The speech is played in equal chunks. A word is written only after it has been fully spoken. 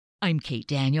I'm Kate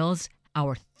Daniels.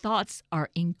 Our thoughts are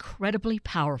incredibly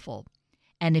powerful.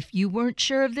 And if you weren't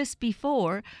sure of this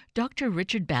before, Dr.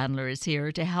 Richard Bandler is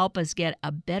here to help us get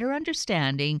a better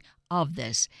understanding of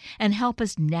this and help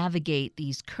us navigate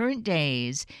these current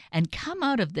days and come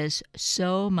out of this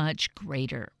so much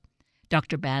greater.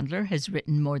 Dr. Bandler has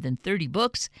written more than 30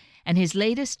 books, and his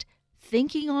latest,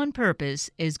 Thinking on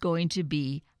Purpose, is going to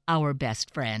be our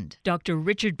best friend. Dr.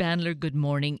 Richard Bandler, good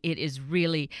morning. It is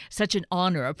really such an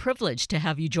honor, a privilege to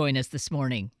have you join us this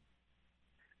morning.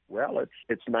 Well,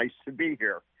 it's nice to be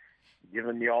here,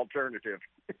 given the alternative.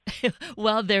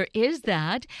 Well, there is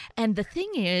that. And the thing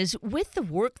is, with the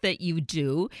work that you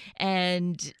do,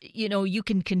 and, you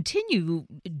can continue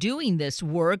doing this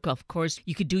work. Of course,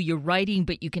 you could do your writing,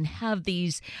 but you can have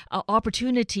these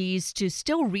opportunities to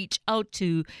still reach out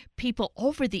to people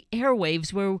over the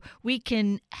airwaves where we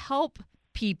can help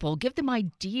people, give them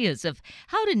ideas of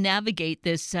how to navigate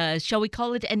this, shall we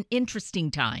call it an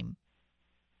interesting time.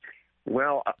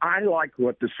 Well, I like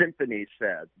what the symphony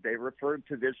said. They referred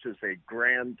to this as a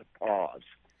grand pause.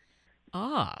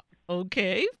 Ah,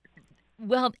 okay.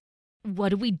 Well, what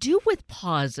do we do with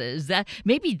pauses?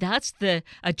 Maybe that's a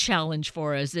challenge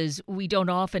for us, is we don't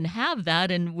often have that,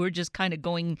 and we're just kind of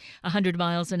going 100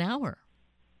 miles an hour.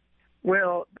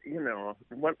 Well,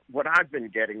 what I've been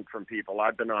getting from people,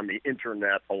 I've been on the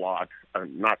internet a lot,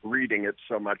 not reading it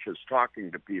so much as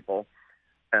talking to people.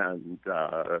 And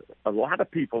a lot of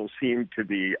people seem to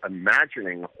be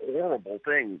imagining horrible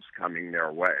things coming their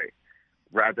way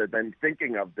rather than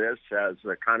thinking of this as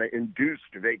a kind of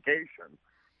induced vacation,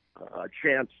 a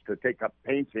chance to take up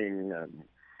painting and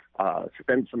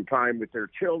spend some time with their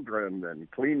children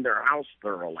and clean their house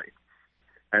thoroughly.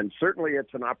 And certainly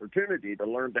it's an opportunity to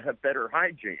learn to have better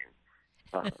hygiene.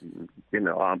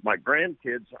 My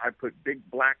grandkids, I put big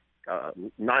black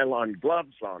nylon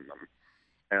gloves on them.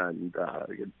 And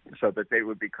so that they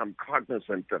would become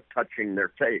cognizant of touching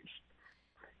their face.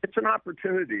 It's an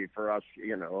opportunity for us,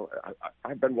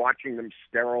 I've been watching them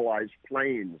sterilize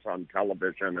planes on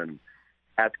television and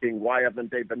asking why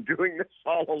haven't they been doing this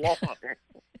all along?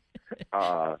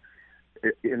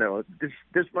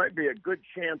 This might be a good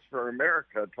chance for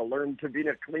America to learn to be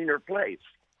a cleaner place.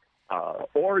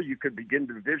 Or you could begin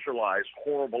to visualize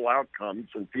horrible outcomes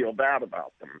and feel bad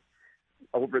about them.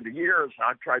 Over the years,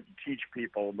 I've tried to teach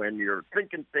people when you're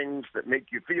thinking things that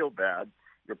make you feel bad,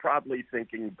 you're probably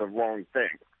thinking the wrong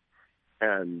thing.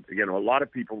 And, a lot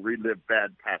of people relive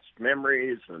bad past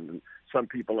memories, and some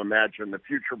people imagine the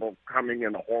future will coming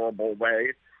in a horrible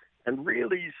way. And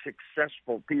really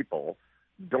successful people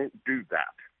don't do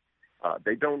that.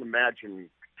 They don't imagine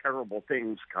terrible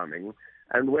things coming.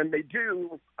 And when they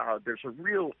do, there's a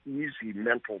real easy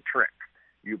mental trick.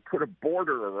 You put a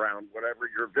border around whatever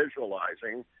you're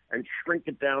visualizing and shrink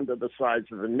it down to the size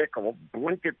of a nickel,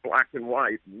 blink it black and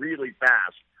white really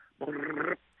fast,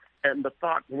 and the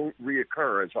thought won't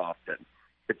reoccur as often.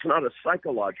 It's not a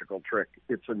psychological trick,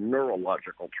 it's a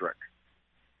neurological trick.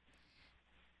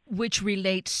 Which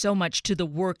relates so much to the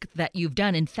work that you've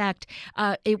done. In fact,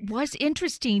 it was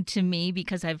interesting to me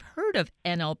because I've heard of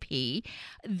NLP,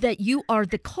 that you are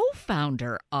the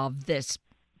co-founder of this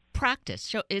practice.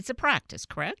 So it's a practice,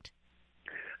 correct?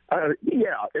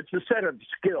 Yeah, it's a set of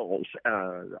skills.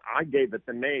 I gave it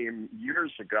the name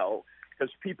years ago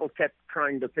because people kept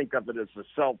trying to think of it as a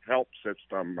self-help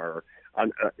system, or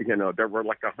there were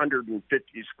like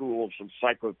 150 schools of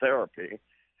psychotherapy.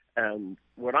 And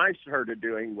what I started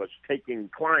doing was taking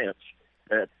clients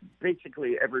that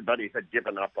basically everybody had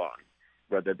given up on,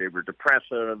 whether they were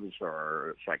depressives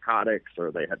or psychotics or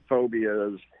they had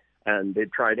phobias. And they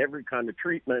tried every kind of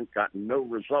treatment, got no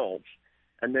results,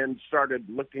 and then started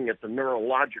looking at the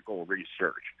neurological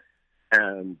research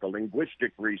and the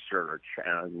linguistic research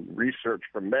and research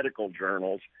from medical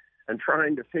journals and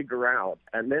trying to figure out.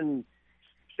 And then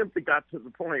simply got to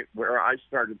the point where I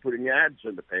started putting ads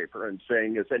in the paper and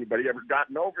saying, has anybody ever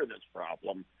gotten over this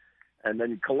problem? And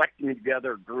then collecting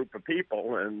together a group of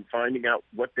people and finding out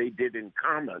what they did in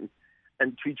common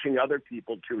and teaching other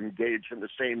people to engage in the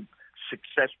same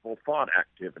successful thought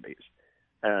activities.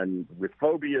 And with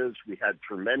phobias, we had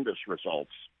tremendous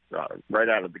results right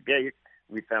out of the gate.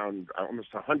 We found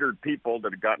almost 100 people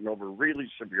that had gotten over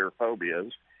really severe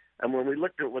phobias. And when we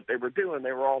looked at what they were doing,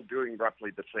 they were all doing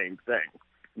roughly the same thing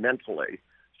mentally.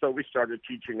 So we started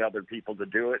teaching other people to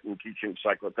do it and teaching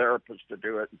psychotherapists to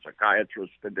do it and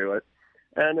psychiatrists to do it.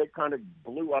 And it kind of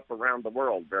blew up around the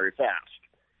world very fast.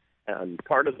 And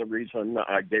part of the reason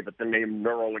I gave it the name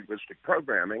neuro-linguistic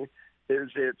programming is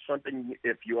it's something,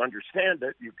 if you understand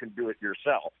it, you can do it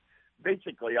yourself.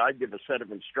 Basically, I give a set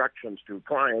of instructions to a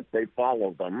client, they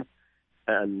follow them,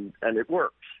 and it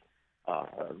works.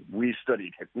 We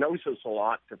studied hypnosis a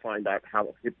lot to find out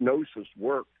how hypnosis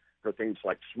worked for things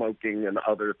like smoking and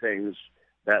other things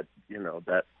that,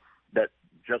 that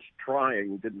just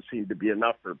trying didn't seem to be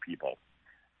enough for people.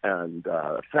 And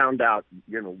found out,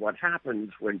 what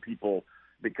happens when people,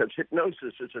 because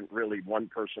hypnosis isn't really one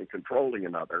person controlling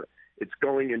another. It's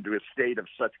going into a state of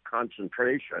such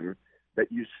concentration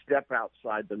that you step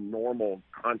outside the normal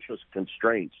conscious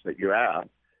constraints that you have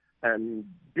and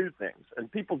do things.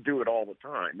 And people do it all the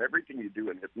time. Everything you do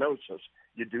in hypnosis,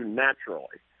 you do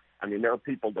naturally. I mean, there are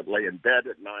people that lay in bed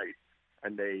at night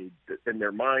and they, in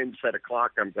their mind, set a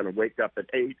clock, I'm going to wake up at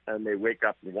 8, and they wake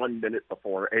up 1 minute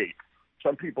before 8.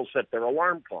 Some people set their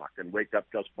alarm clock and wake up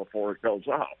just before it goes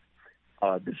off.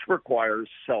 This requires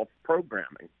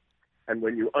self-programming. And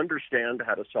when you understand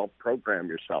how to self-program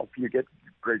yourself, you get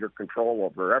greater control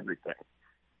over everything.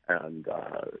 And,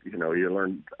 you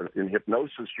learn in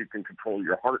hypnosis, you can control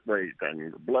your heart rate and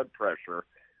your blood pressure.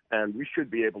 And we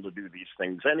should be able to do these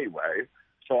things anyway.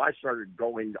 So I started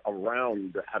going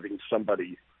around having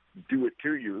somebody do it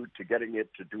to you, to getting it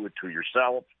to do it to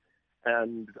yourself.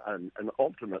 And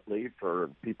ultimately, for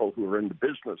people who are in the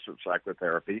business of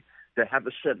psychotherapy, to have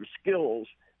a set of skills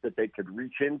that they could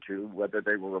reach into, whether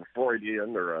they were a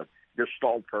Freudian or a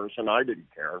Gestalt person, I didn't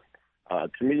care.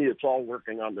 To me, it's all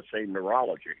working on the same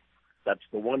neurology. That's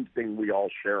the one thing we all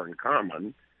share in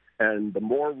common. And the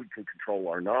more we can control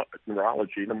our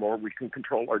neurology, the more we can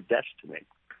control our destiny.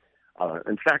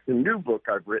 In fact, the new book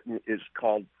I've written is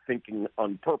called Thinking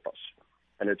on Purpose.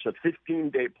 And it's a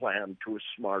 15-day plan to a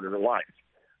smarter life,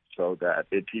 so that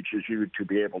it teaches you to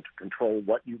be able to control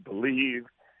what you believe,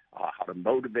 how to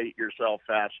motivate yourself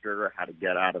faster, how to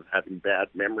get out of having bad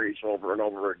memories over and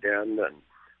over again, and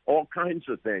all kinds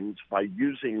of things by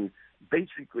using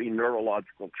basically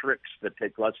neurological tricks that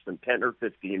take less than 10 or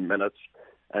 15 minutes.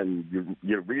 And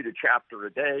you read a chapter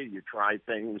a day, you try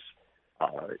things.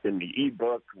 In the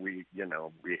ebook, we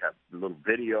have little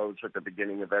videos at the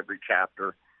beginning of every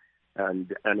chapter.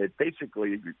 And it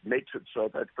basically makes it so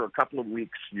that for a couple of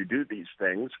weeks you do these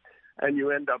things and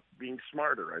you end up being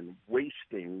smarter and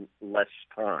wasting less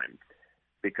time,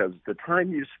 because the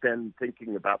time you spend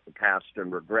thinking about the past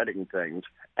and regretting things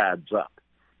adds up.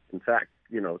 In fact,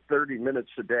 30 minutes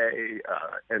a day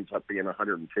ends up being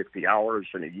 150 hours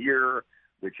in a year,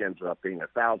 which ends up being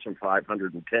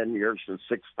 1,510 years and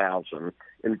 6,000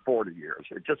 in 40 years.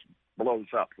 It just blows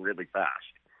up really fast.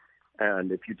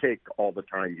 And if you take all the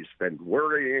time you spend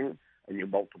worrying and you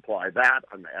multiply that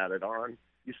and add it on,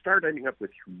 you start ending up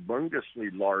with humongously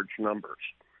large numbers.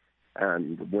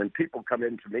 And when people come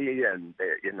into me and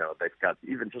they've got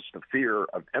even just a fear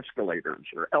of escalators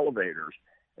or elevators,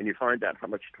 and you find out how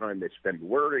much time they spend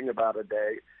worrying about a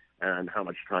day and how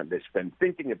much time they spend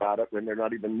thinking about it when they're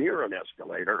not even near an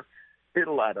escalator,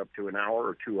 it'll add up to an hour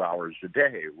or 2 hours a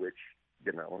day, which,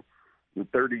 in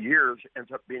 30 years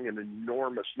ends up being an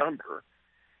enormous number.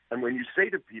 And when you say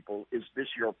to people, is this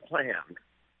your plan?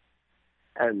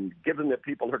 And given that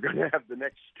people are going to have the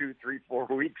next 2, 3, 4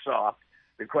 weeks off,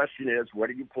 the question is, what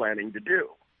are you planning to do?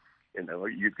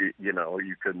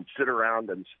 You can sit around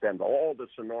and spend all this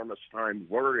enormous time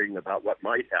worrying about what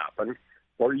might happen,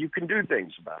 or you can do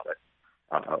things about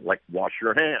it, like wash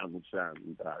your hands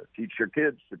and teach your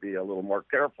kids to be a little more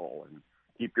careful and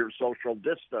keep your social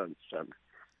distance. And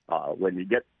when you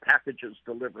get packages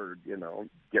delivered,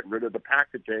 get rid of the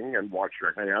packaging and wash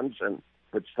your hands and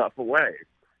put stuff away.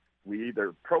 We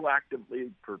either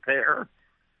proactively prepare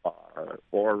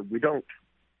or we don't.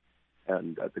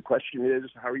 And the question is,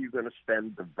 how are you going to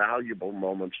spend the valuable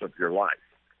moments of your life?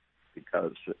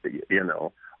 Because,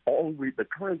 the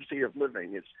currency of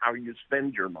living is how you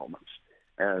spend your moments.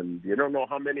 And you don't know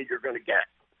how many you're going to get.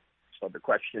 So the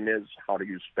question is, how do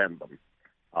you spend them?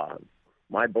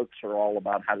 My books are all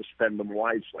about how to spend them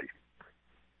wisely.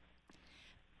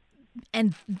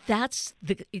 And that's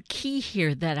the key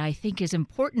here that I think is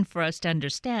important for us to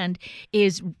understand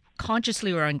is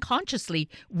consciously or unconsciously,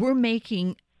 we're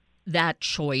making that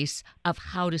choice of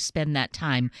how to spend that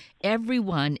time.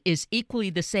 Everyone is equally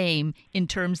the same in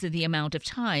terms of the amount of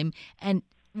time. And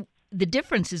the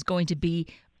difference is going to be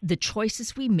the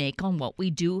choices we make on what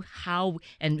we do, how,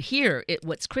 and here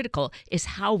what's critical is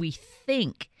how we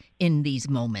think in these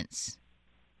moments.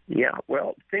 Yeah,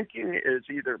 well, thinking is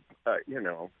either,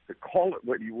 call it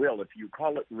what you will. If you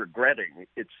call it regretting,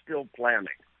 it's still planning.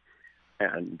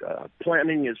 And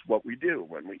planning is what we do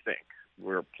when we think.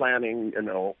 We're planning,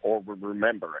 or we're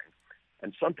remembering.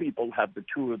 And some people have the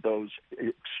two of those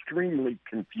extremely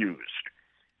confused.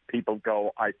 People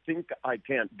go, I think I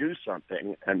can't do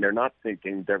something, and they're not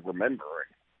thinking, they're remembering.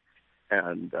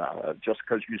 And just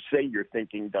because you say you're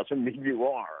thinking doesn't mean you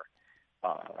are.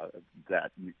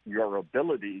 that your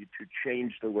ability to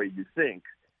change the way you think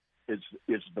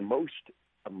is the most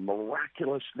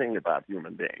miraculous thing about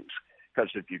human beings.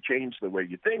 Because if you change the way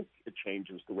you think, it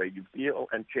changes the way you feel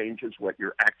and changes what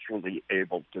you're actually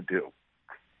able to do.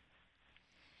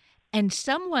 And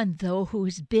someone, though,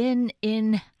 who's been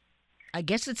in, I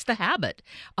guess it's the habit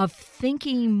of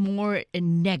thinking more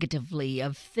negatively,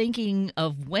 of thinking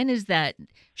of when is that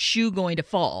shoe going to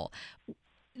fall.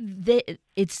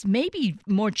 It's maybe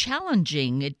more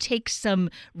challenging. It takes some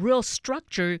real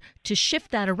structure to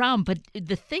shift that around. But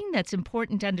the thing that's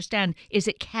important to understand is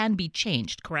it can be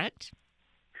changed, correct?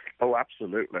 Oh,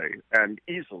 absolutely, and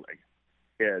easily.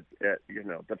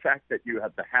 The fact that you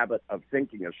have the habit of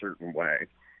thinking a certain way.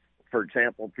 For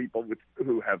example, people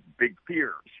who have big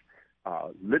fears,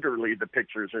 literally the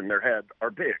pictures in their head are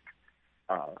big.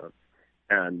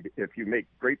 And if you make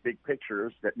great big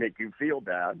pictures that make you feel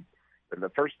bad, then the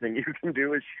first thing you can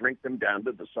do is shrink them down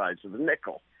to the size of a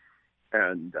nickel,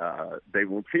 and they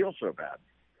won't feel so bad.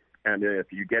 And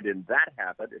if you get in that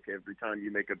habit, if every time you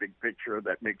make a big picture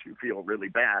that makes you feel really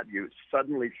bad, you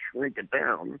suddenly shrink it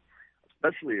down,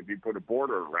 especially if you put a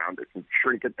border around it and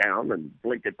shrink it down and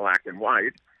blink it black and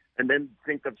white, and then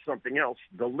think of something else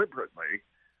deliberately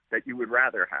that you would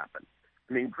rather happen.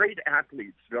 I mean, great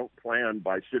athletes don't plan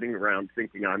by sitting around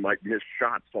thinking I might miss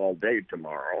shots all day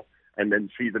tomorrow and then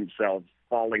see themselves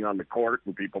falling on the court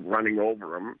and people running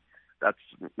over them. That's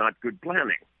not good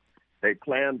planning. They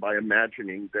plan by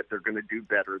imagining that they're going to do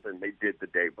better than they did the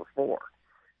day before.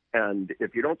 And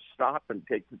if you don't stop and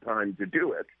take the time to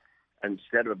do it,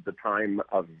 instead of the time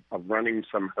of running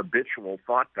some habitual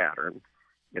thought pattern,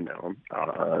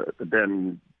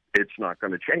 then it's not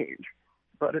going to change.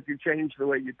 But if you change the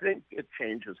way you think, it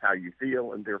changes how you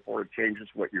feel, and therefore it changes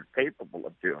what you're capable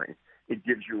of doing. It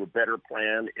gives you a better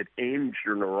plan. It aims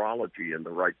your neurology in the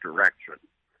right direction.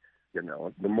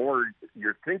 The more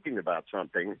you're thinking about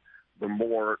something, the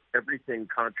more everything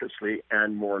consciously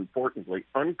and, more importantly,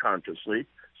 unconsciously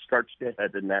starts to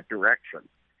head in that direction.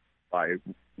 By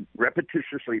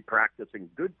repetitiously practicing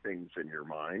good things in your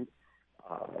mind,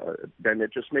 then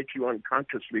it just makes you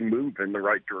unconsciously move in the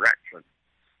right direction.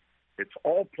 It's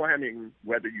all planning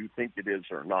whether you think it is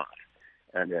or not.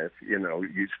 And if,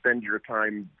 you spend your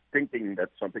time thinking that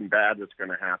something bad is going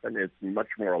to happen, it's much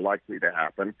more likely to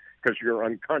happen because your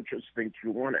unconscious thinks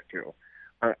you want it to.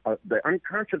 The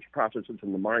unconscious processes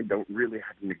in the mind don't really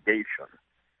have negation.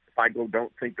 If I go,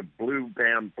 don't think of blue,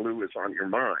 bam, blue is on your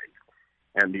mind.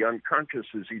 And the unconscious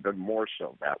is even more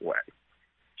so that way.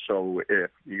 So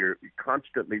if you're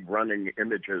constantly running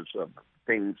images of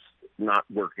things not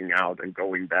working out and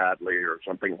going badly or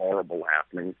something horrible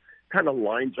happening, kind of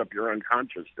lines up your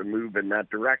unconscious to move in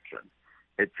that direction.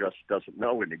 It just doesn't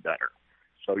know any better.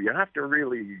 So you have to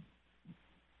really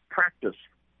practice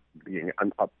being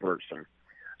an up person.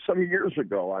 Some years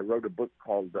ago, I wrote a book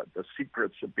called The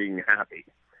Secrets of Being Happy.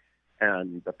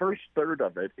 And the first third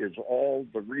of it is all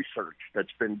the research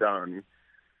that's been done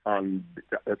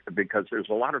because there's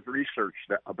a lot of research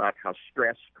about how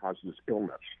stress causes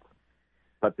illness.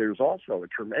 But there's also a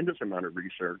tremendous amount of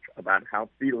research about how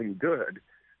feeling good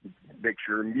makes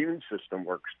your immune system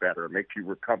works better, makes you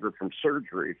recover from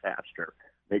surgery faster,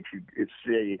 makes you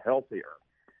stay healthier.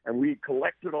 And we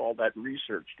collected all that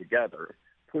research together,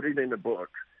 put it in a book,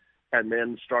 and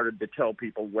then started to tell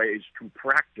people ways to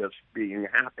practice being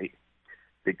happy.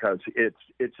 Because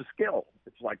it's a skill.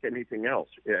 It's like anything else.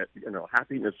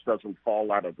 Happiness doesn't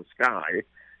fall out of the sky.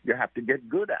 You have to get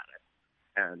good at it.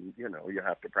 And, you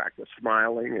have to practice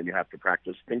smiling, and you have to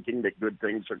practice thinking that good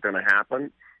things are going to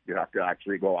happen. You have to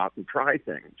actually go out and try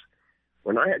things.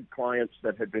 When I had clients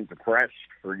that had been depressed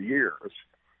for years,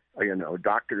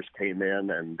 doctors came in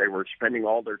and they were spending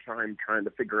all their time trying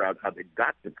to figure out how they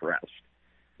got depressed,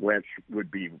 which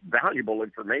would be valuable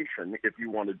information if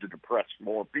you wanted to depress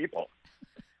more people.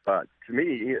 But to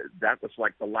me, that was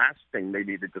like the last thing they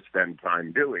needed to spend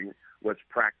time doing was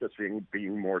practicing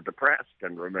being more depressed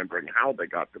and remembering how they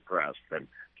got depressed and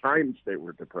times they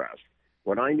were depressed.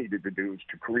 What I needed to do is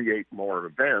to create more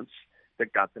events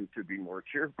that got them to be more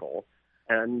cheerful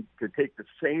and to take the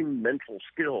same mental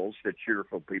skills that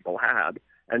cheerful people had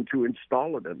and to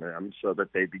install it in them so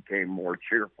that they became more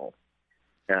cheerful.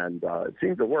 And it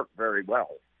seemed to work very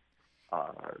well.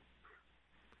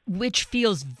 Which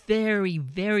feels very,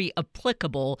 very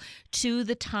applicable to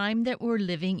the time that we're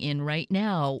living in right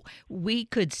now. We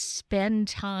could spend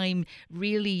time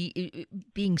really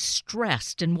being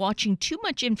stressed and watching too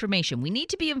much information. We need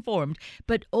to be informed,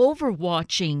 but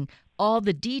overwatching all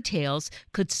the details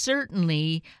could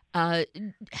certainly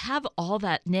have all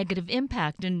that negative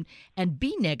impact and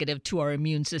be negative to our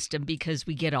immune system because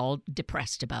we get all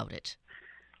depressed about it.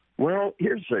 Well,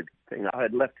 here's the thing. I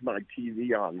had left my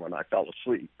TV on when I fell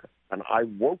asleep, and I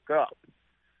woke up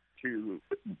to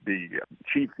the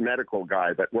chief medical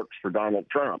guy that works for Donald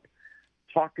Trump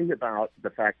talking about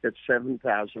the fact that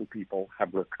 7,000 people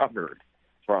have recovered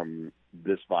from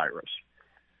this virus.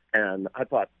 And I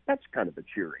thought, that's kind of a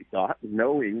cheery thought,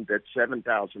 knowing that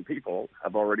 7,000 people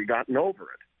have already gotten over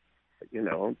it. You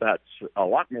know, that's a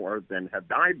lot more than have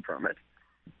died from it.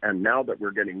 And now that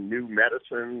we're getting new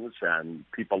medicines and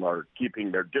people are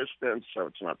keeping their distance so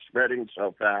it's not spreading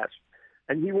so fast.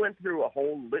 And he went through a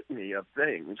whole litany of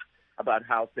things about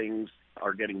how things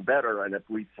are getting better. And if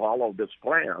we follow this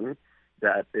plan,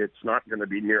 that it's not going to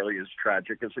be nearly as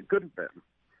tragic as it could have been.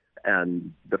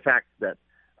 And the fact that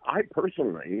I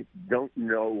personally don't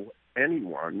know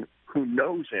anyone who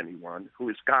knows anyone who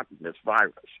has gotten this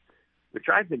virus, which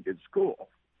I think is cool.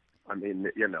 I mean,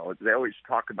 you know, they always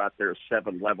talk about there's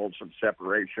 7 levels of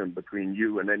separation between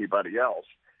you and anybody else.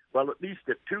 Well, at least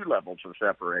at 2 levels of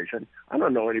separation, I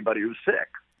don't know anybody who's sick.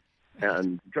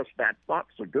 And just that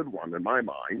thought's a good one in my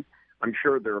mind. I'm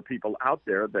sure there are people out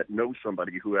there that know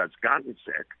somebody who has gotten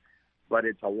sick, but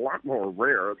it's a lot more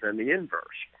rare than the inverse.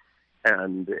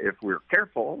 And if we're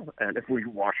careful and if we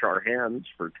wash our hands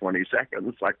for 20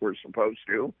 seconds like we're supposed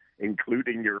to,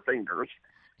 including your fingers,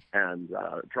 and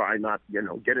try not, you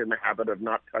know, get in the habit of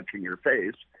not touching your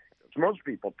face, because most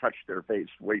people touch their face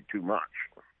way too much,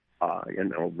 you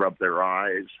know, rub their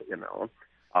eyes, you know.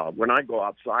 When I go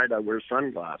outside, I wear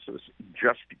sunglasses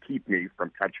just to keep me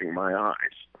from touching my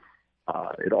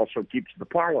eyes. It also keeps the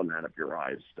pollen out of your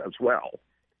eyes as well.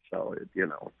 So, you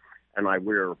know, and I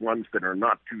wear ones that are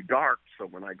not too dark, so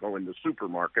when I go in the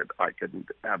supermarket, I can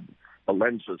have the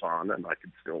lenses on and I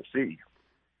can still see.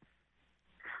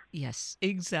 Yes,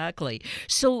 exactly.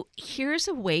 So here's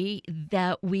a way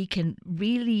that we can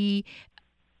really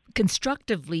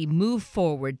constructively move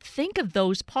forward. Think of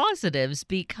those positives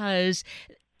because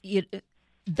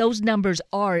those numbers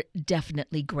are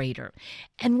definitely greater.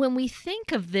 And when we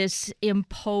think of this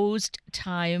imposed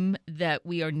time that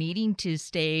we are needing to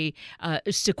stay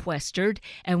sequestered,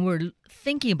 and we're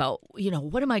thinking about, you know,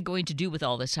 what am I going to do with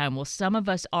all this time? Well, some of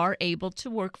us are able to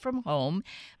work from home.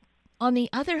 On the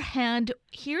other hand,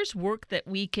 here's work that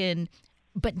we can,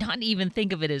 but not even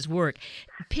think of it as work.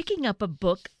 Picking up a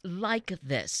book like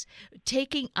this,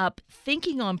 taking up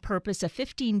Thinking on Purpose, a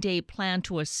 15-day plan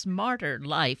to a smarter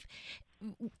life.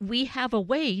 We have a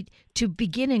way to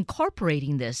begin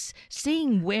incorporating this,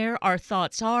 seeing where our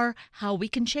thoughts are, how we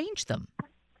can change them.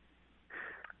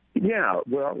 Yeah,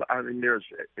 well, I mean,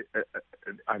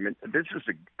 this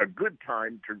is a good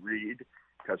time to read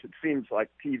because it seems like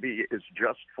TV is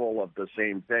just full of the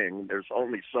same thing. There's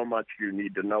only so much you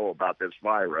need to know about this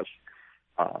virus.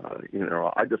 You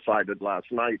know, I decided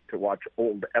last night to watch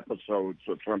old episodes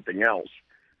of something else.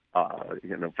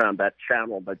 You know, found that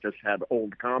channel that just had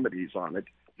old comedies on it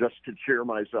just to cheer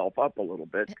myself up a little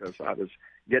bit because I was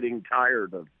getting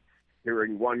tired of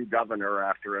hearing one governor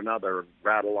after another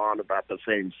rattle on about the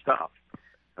same stuff.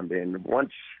 I mean,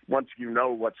 once you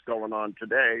know what's going on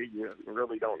today, you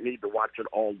really don't need to watch it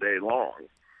all day long.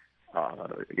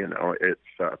 You know, it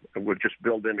would just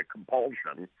build in a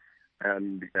compulsion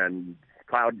and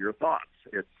cloud your thoughts.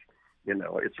 It's, you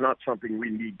know, it's not something we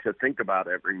need to think about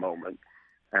every moment.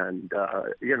 And,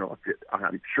 you know,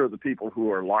 I'm sure the people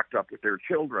who are locked up with their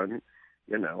children,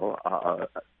 you know,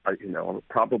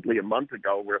 probably a month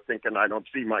ago were thinking, I don't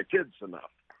see my kids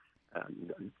enough.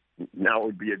 And now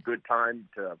would be a good time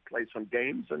to play some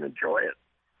games and enjoy it.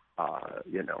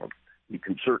 You know, you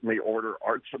can certainly order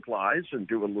art supplies and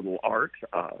do a little art.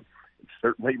 It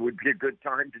certainly would be a good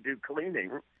time to do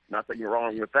cleaning. Nothing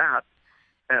wrong with that.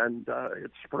 And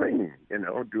it's spring, you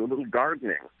know, do a little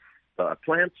gardening.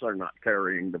 Plants are not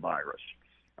carrying the virus.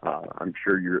 I'm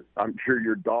sure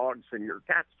your dogs and your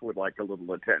cats would like a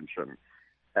little attention.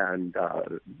 And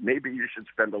maybe you should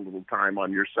spend a little time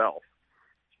on yourself.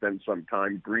 Spend some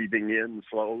time breathing in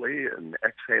slowly and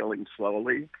exhaling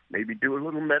slowly. Maybe do a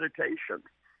little meditation.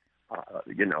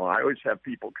 You know, I always have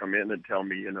people come in and tell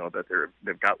me, you know, that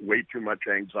they've got way too much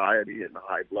anxiety and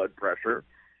high blood pressure.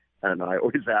 And I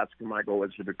always ask them, I go,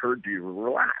 has it occurred to you to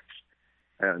relax?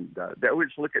 And they always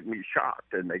look at me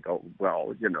shocked and they go,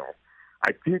 well, you know,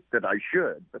 I think that I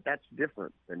should, but that's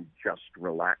different than just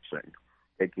relaxing.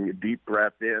 Taking a deep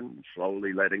breath in,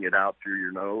 slowly letting it out through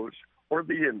your nose, or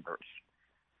the inverse.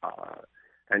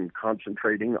 And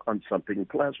concentrating on something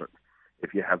pleasant.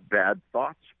 If you have bad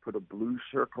thoughts, put a blue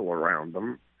circle around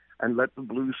them and let the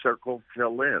blue circle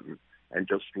fill in and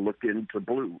just look into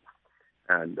blue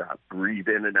and breathe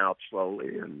in and out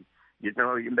slowly. And, you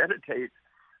know, you meditate.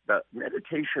 The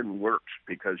meditation works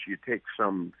because you take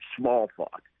some small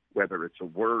thought whether it's a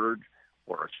word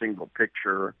or a single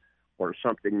picture or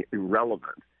something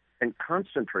irrelevant, and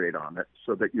concentrate on it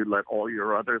so that you let all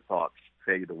your other thoughts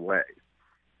fade away.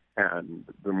 And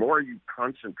the more you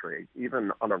concentrate,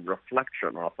 even on a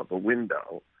reflection off of a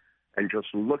window, and just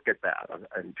look at that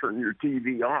and turn your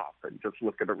TV off and just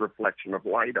look at a reflection of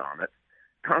light on it,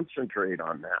 concentrate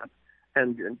on that,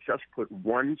 and just put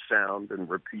one sound and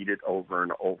repeat it over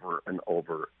and over and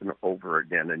over and over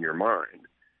again in your mind,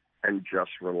 and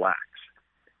just relax.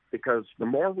 Because the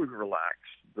more we relax,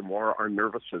 the more our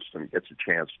nervous system gets a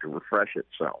chance to refresh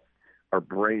itself. Our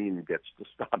brain gets to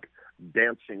stop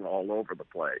dancing all over the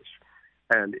place.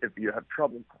 And if you have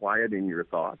trouble quieting your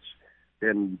thoughts,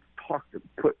 then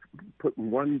put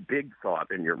one big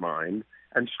thought in your mind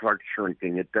and start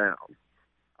shrinking it down.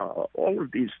 All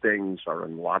of these things are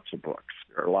in lots of books.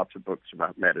 There are lots of books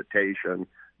about meditation.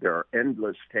 There are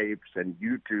endless tapes, and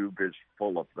YouTube is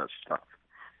full of this stuff.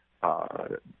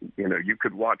 You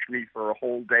could watch me for a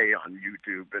whole day on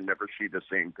YouTube and never see the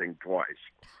same thing twice.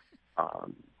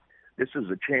 This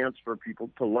is a chance for people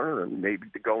to learn, maybe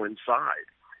to go inside.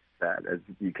 That if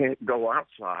you can't go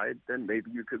outside, then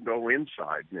maybe you could go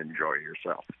inside and enjoy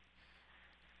yourself.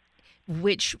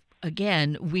 Which,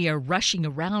 again, we are rushing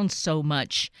around so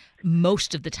much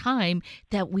most of the time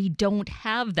that we don't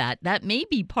have that. That may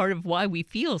be part of why we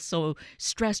feel so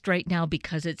stressed right now,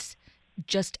 because it's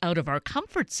just out of our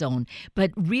comfort zone.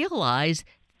 But realize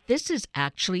this is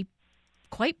actually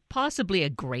quite possibly a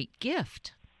great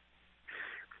gift.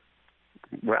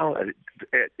 Well,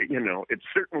 it's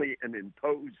certainly an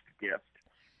imposed gift,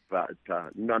 but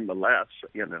nonetheless,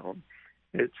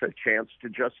 it's a chance to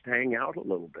just hang out a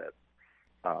little bit.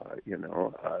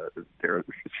 There's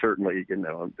certainly,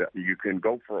 you can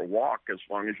go for a walk as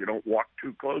long as you don't walk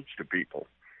too close to people.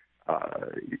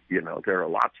 There are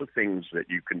lots of things that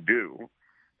you can do.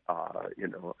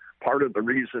 Part of the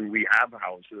reason we have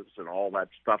houses and all that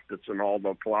stuff that's in all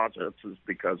the closets is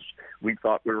because we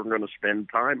thought we were going to spend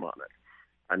time on it.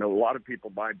 I know a lot of people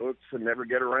buy books and never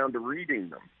get around to reading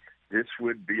them. This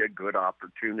would be a good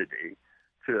opportunity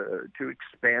to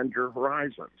expand your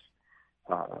horizons.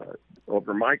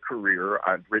 Over my career,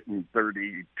 I've written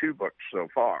 32 books so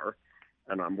far,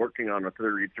 and I'm working on a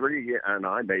 33, and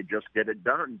I may just get it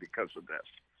done because of this,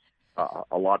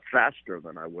 a lot faster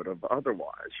than I would have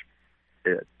otherwise.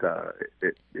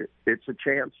 It's a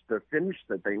chance to finish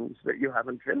the things that you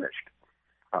haven't finished.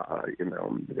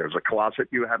 There's a closet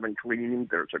you haven't cleaned.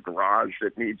 There's a garage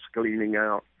that needs cleaning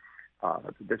out.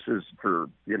 This is for,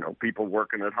 people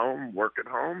working at home, work at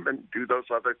home and do those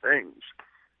other things.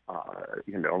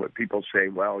 People say,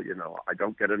 well, I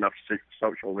don't get enough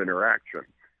social interaction.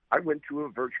 I went to a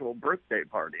virtual birthday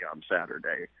party on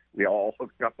Saturday. We all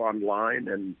hooked up online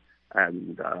and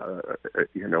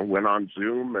went on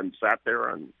Zoom and sat there,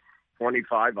 and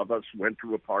 25 of us went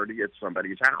to a party at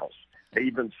somebody's house. They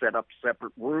even set up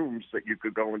separate rooms that you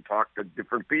could go and talk to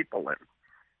different people in.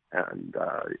 And,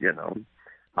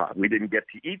 we didn't get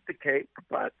to eat the cake,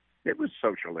 but it was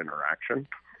social interaction.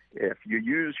 If you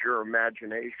use your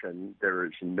imagination, there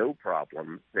is no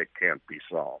problem that can't be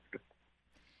solved.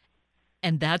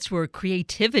 And that's where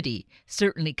creativity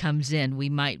certainly comes in. We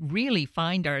might really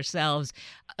find ourselves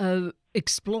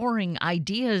exploring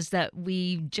ideas that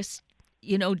we just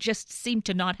seem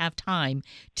to not have time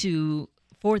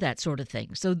for that sort of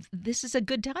thing. So this is a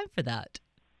good time for that.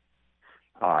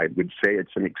 I would say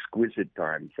it's an exquisite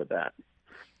time for that.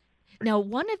 Now,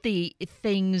 one of the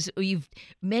things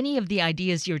many of the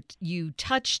ideas you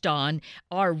touched on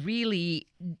are really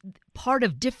part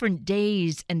of different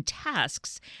days and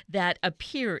tasks that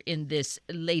appear in this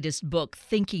latest book,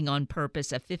 Thinking on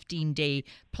Purpose, a 15-day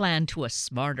plan to a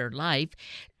smarter life.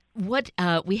 What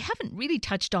we haven't really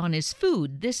touched on is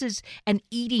food. This is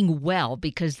eating well,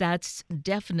 because that's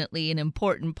definitely an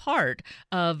important part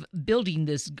of building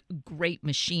this great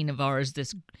machine of ours,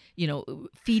 this,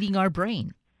 feeding our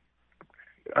brain.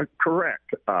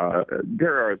 Correct.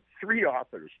 There are 3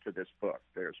 authors to this book.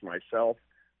 There's myself,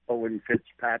 Owen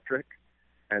Fitzpatrick,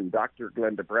 and Dr.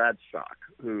 Glenda Bradstock,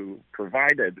 who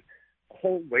provided a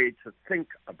whole way to think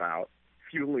about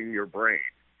fueling your brain.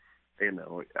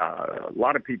 A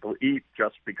lot of people eat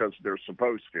just because they're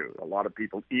supposed to. A lot of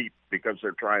people eat because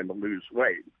they're trying to lose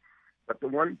weight. But the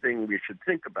one thing we should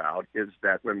think about is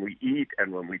that when we eat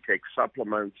and when we take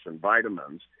supplements and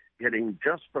vitamins, getting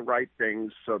just the right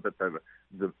things so that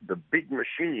the big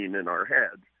machine in our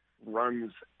head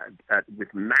runs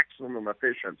with maximum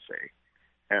efficiency.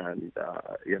 And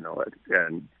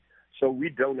so we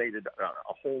donated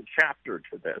a whole chapter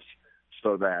to this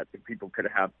so that people could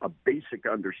have a basic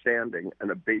understanding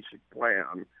and a basic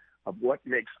plan of what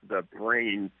makes the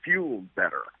brain fuel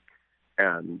better.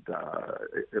 And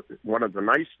one of the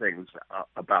nice things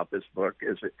about this book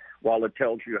is that while it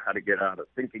tells you how to get out of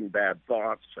thinking bad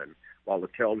thoughts, and while it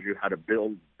tells you how to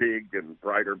build big and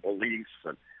brighter beliefs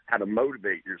and how to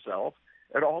motivate yourself,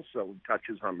 it also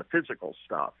touches on the physical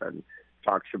stuff and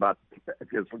talks about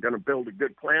if you're going to build a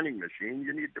good planning machine,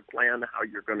 you need to plan how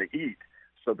you're going to eat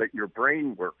so that your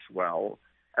brain works well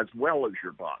as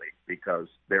your body, because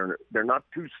they're not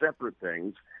two separate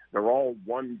things. They're all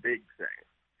one big thing.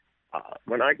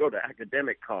 When I go to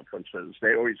academic conferences,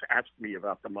 they always ask me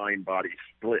about the mind-body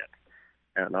split.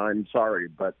 And I'm sorry,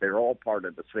 but they're all part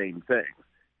of the same thing.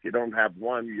 If you don't have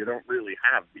one, you don't really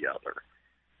have the other.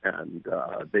 And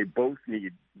they both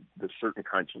need the certain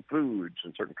kinds of foods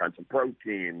and certain kinds of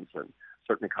proteins and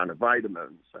certain kind of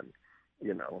vitamins. And,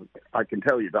 you know, I can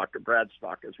tell you Dr.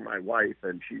 Bradstock is my wife,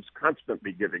 and she's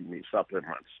constantly giving me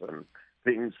supplements and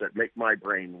things that make my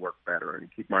brain work better and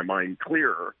keep my mind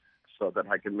clearer so that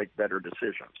I can make better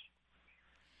decisions.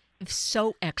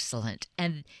 So excellent.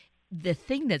 And the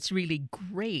thing that's really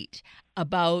great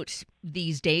about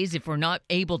these days, if we're not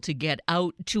able to get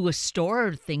out to a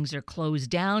store, things are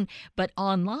closed down, but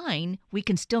online, we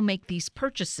can still make these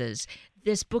purchases.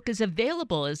 This book is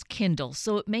available as Kindle,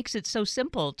 so it makes it so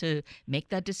simple to make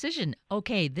that decision.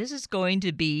 Okay, this is going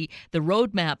to be the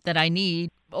roadmap that I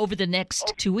need over the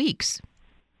next 2 weeks.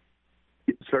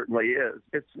 It certainly is.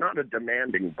 It's not a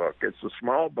demanding book. It's a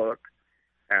small book,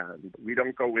 and we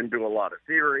don't go into a lot of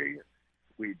theory.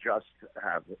 We just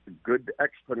have good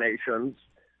explanations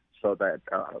so that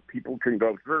people can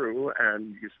go through,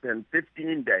 and you spend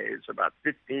 15 days, about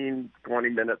 15, 20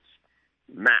 minutes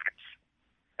max,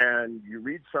 and you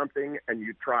read something and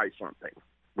you try something.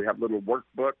 We have little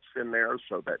workbooks in there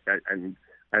so that, and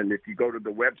if you go to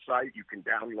the website, you can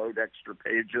download extra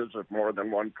pages if more than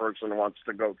one person wants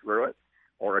to go through it.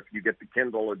 Or if you get the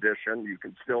Kindle edition, you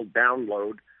can still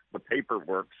download the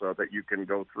paperwork so that you can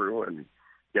go through and,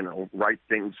 you know, write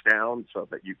things down so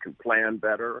that you can plan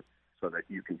better, so that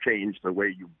you can change the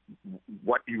way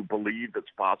what you believe is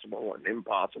possible and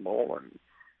impossible.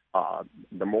 And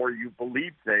the more you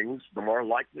believe things, the more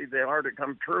likely they are to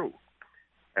come true.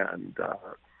 And,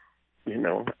 you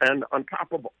know, and on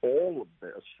top of all of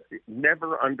this,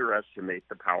 never underestimate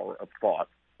the power of thought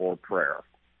or prayer,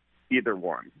 either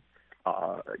one.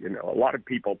 You know, a lot of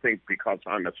people think because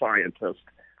I'm a scientist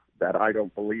that I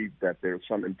don't believe that there's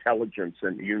some intelligence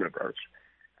in the universe.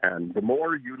 And the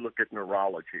more you look at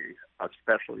neurology,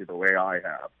 especially the way I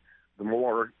have, the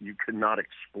more you cannot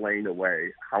explain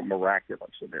away how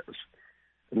miraculous it is.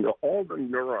 And all the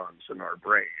neurons in our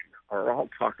brain are all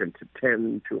talking to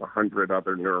 10 to 100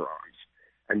 other neurons.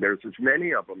 And there's as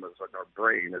many of them as in our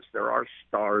brain as there are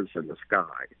stars in the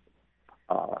sky.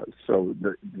 So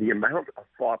the amount of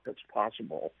thought that's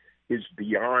possible is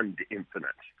beyond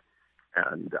infinite.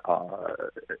 And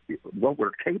what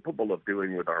we're capable of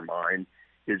doing with our mind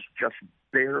is just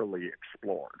barely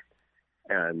explored.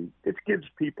 And it gives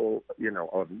people, you know,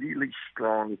 a really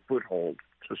strong foothold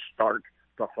to start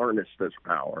to harness this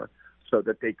power so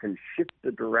that they can shift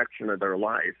the direction of their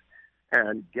life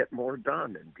and get more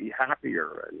done and be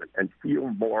happier and feel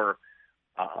more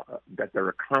that they're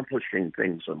accomplishing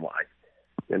things in life.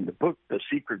 In the book, The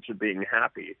Secrets of Being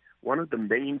Happy, one of the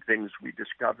main things we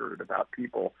discovered about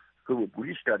people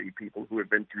we study people who have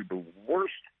been through the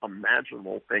worst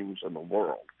imaginable things in the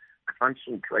world,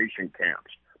 concentration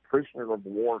camps, prisoner of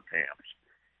war camps,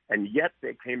 and yet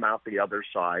they came out the other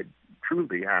side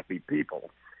truly happy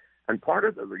people. And part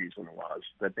of the reason was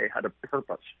that they had a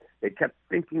purpose. They kept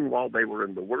thinking while they were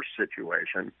in the worst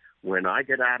situation, when I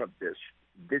get out of this,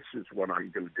 this is what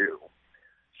I'm going to do.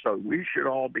 So we should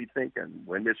all be thinking,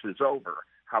 when this is over,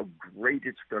 how great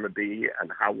it's going to be and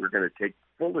how we're going to take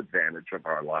full advantage of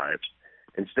our lives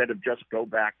instead of just go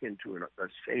back into the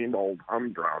same old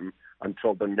humdrum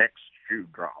until the next shoe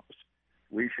drops.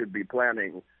 We should be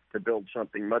planning to build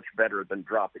something much better than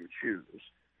dropping shoes.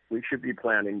 We should be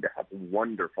planning to have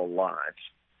wonderful lives.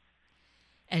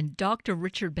 And Dr.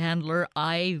 Richard Bandler,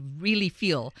 I really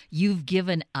feel you've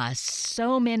given us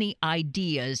so many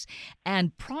ideas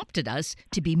and prompted us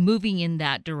to be moving in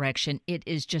that direction. It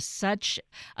is just such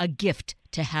a gift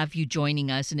to have you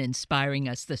joining us and inspiring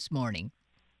us this morning.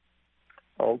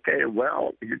 Okay,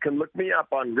 well, you can look me up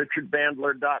on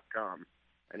richardbandler.com,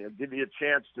 and it'll give you a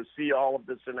chance to see all of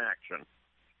this in action.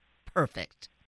 Perfect.